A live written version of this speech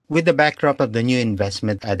with the backdrop of the new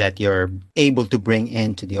investment that you're able to bring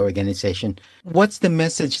into the organization, what's the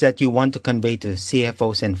message that you want to convey to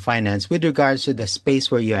CFOs and finance with regards to the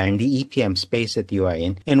space where you are in, the EPM space that you are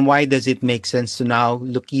in? And why does it make sense to now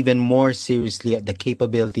look even more seriously at the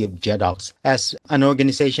capability of JEDOX as an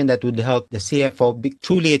organization that would help the CFO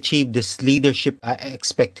truly achieve this leadership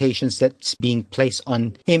expectations that's being placed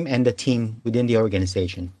on him and the team within the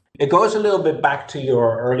organization? It goes a little bit back to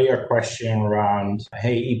your earlier question around,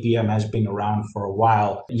 hey, EPM has been around for a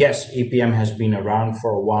while. Yes, EPM has been around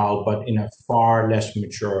for a while, but in a far less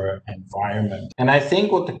mature environment. And I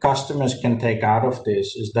think what the customers can take out of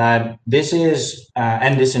this is that this is,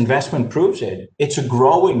 and this investment proves it, it's a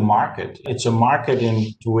growing market. It's a market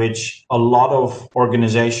into which a lot of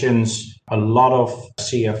organizations, a lot of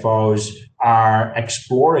CFOs are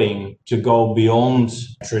exploring to go beyond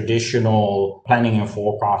traditional planning and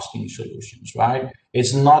forecasting solutions, right?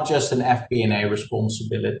 It's not just an FP&A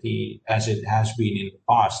responsibility as it has been in the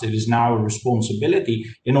past. It is now a responsibility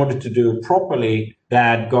in order to do it properly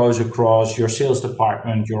that goes across your sales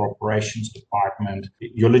department, your operations department,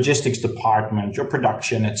 your logistics department, your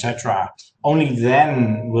production, etc. Only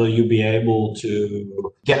then will you be able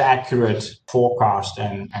to get accurate forecast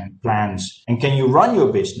and plans. And can you run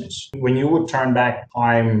your business? When you would turn back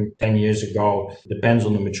time 10 years ago, depends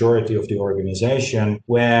on the maturity of the organization,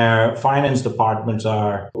 where finance departments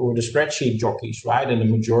were the spreadsheet jockeys, right? And the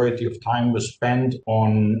majority of time was spent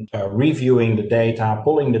on reviewing the data,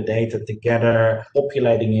 pulling the data together,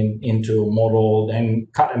 populating into a model, then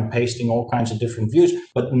cut and pasting all kinds of different views.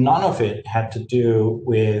 But none of it had to do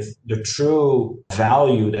with the true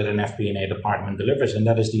value that an FP&A department delivers, and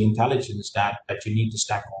that is the intelligence that you need to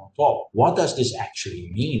stack on top. What does this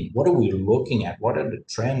actually mean? What are we looking at? What are the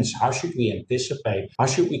trends? How should we anticipate? How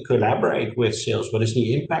should we collaborate with sales? What is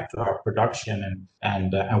the impact to our production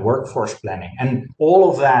and workforce planning? And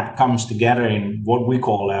all of that comes together in what we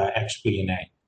call XP&A.